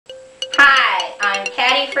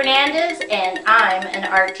Fernandez and I'm an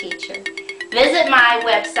art teacher. Visit my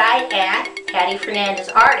website at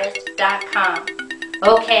pattyfernandezartist.com.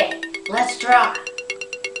 Okay, let's draw.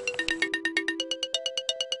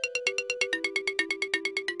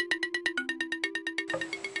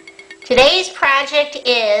 Today's project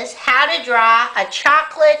is how to draw a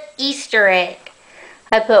chocolate Easter egg.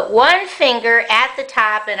 I put one finger at the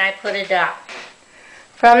top and I put a dot.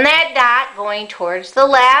 From that dot going towards the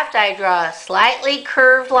left, I draw a slightly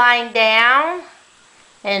curved line down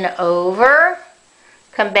and over.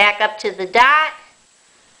 Come back up to the dot,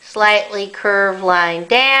 slightly curved line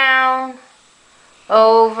down,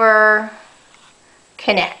 over,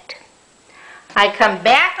 connect. I come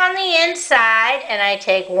back on the inside and I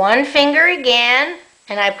take one finger again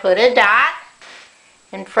and I put a dot.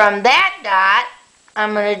 And from that dot,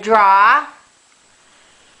 I'm going to draw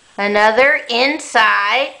another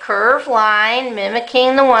inside curved line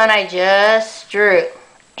mimicking the one I just drew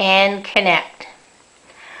and connect.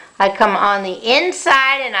 I come on the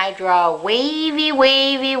inside and I draw a wavy,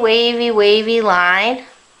 wavy, wavy, wavy line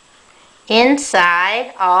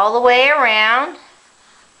inside all the way around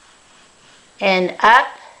and up,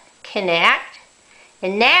 connect.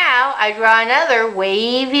 And now I draw another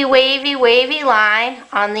wavy, wavy, wavy line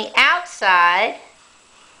on the outside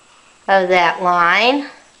of that line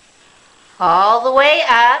all the way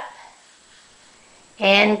up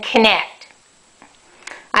and connect.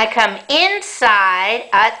 I come inside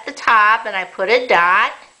at the top and I put a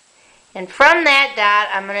dot, and from that dot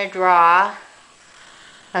I'm going to draw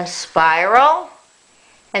a spiral,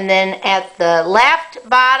 and then at the left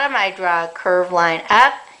bottom I draw a curved line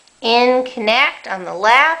up, in, connect on the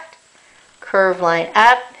left, curved line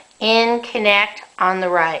up, in, connect on the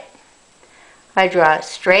right. I draw a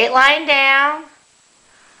straight line down,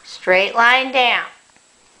 straight line down.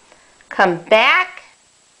 Come back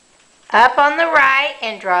up on the right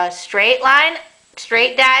and draw a straight line,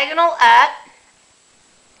 straight diagonal up.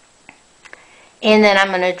 And then I'm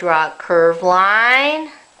going to draw a curved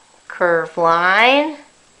line, curved line,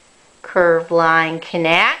 curved line,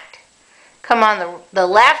 connect. Come on the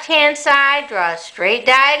left-hand side, draw a straight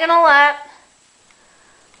diagonal up,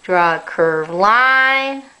 draw a curved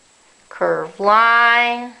line, curved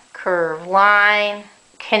line, curved line,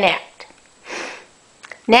 connect.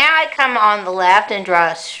 Now I come on the left and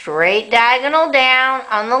draw a straight diagonal down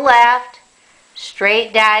on the left,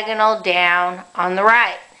 straight diagonal down on the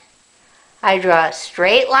right. I draw a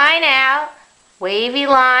straight line out, wavy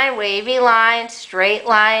line, straight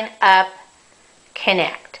line up,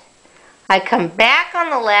 connect. I come back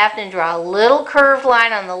on the left and draw a little curved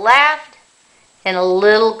line on the left and a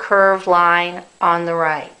little curved line on the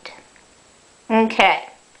right. Okay.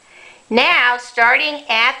 Now, starting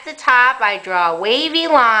at the top, I draw a wavy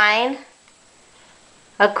line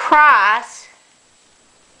across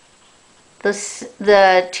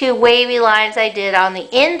the two wavy lines I did on the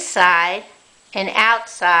inside and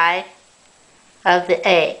outside of the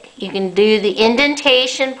egg. You can do the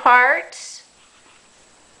indentation parts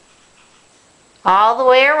all the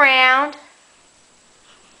way around,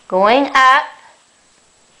 going up,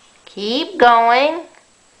 keep going. You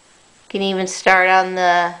can even start on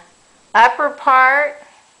the upper part,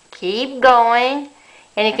 keep going,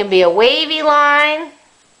 and it can be a wavy line,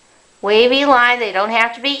 they don't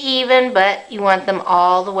have to be even, but you want them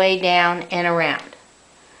all the way down and around.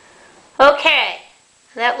 Okay,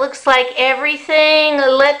 that looks like everything.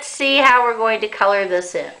 Let's see how we're going to color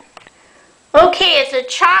this in. Okay, it's a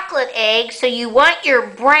chocolate egg, so you want your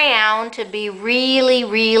brown to be really,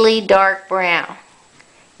 really dark brown.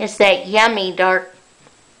 It's that yummy dark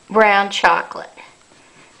brown chocolate.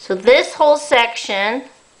 So this whole section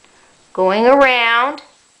going around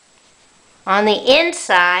on the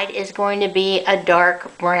inside is going to be a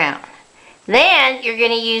dark brown. Then you're going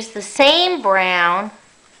to use the same brown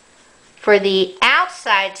for the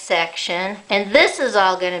outside section, and this is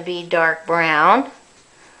all going to be dark brown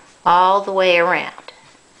all the way around.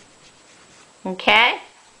 Okay?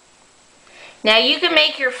 Now you can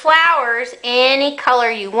make your flowers any color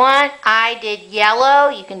you want. I did yellow.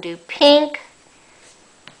 You can do pink.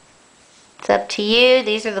 It's up to you.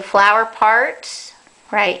 These are the flower parts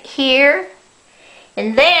right here.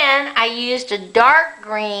 And then I used a dark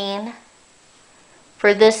green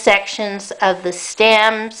for this sections of the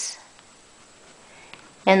stems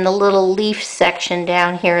and the little leaf section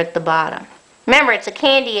down here at the bottom. Remember, it's a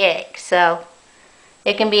candy egg, so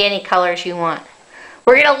it can be any colors you want.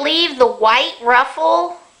 We're going to leave the white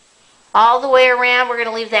ruffle all the way around. We're going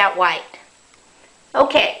to leave that white.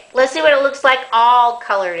 Okay, let's see what it looks like all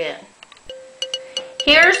colored in.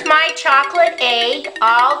 Here's my chocolate egg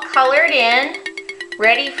all colored in.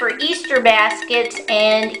 ready for Easter baskets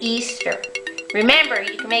and Easter. Remember,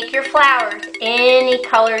 you can make your flowers any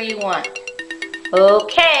color you want.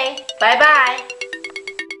 Okay, bye-bye.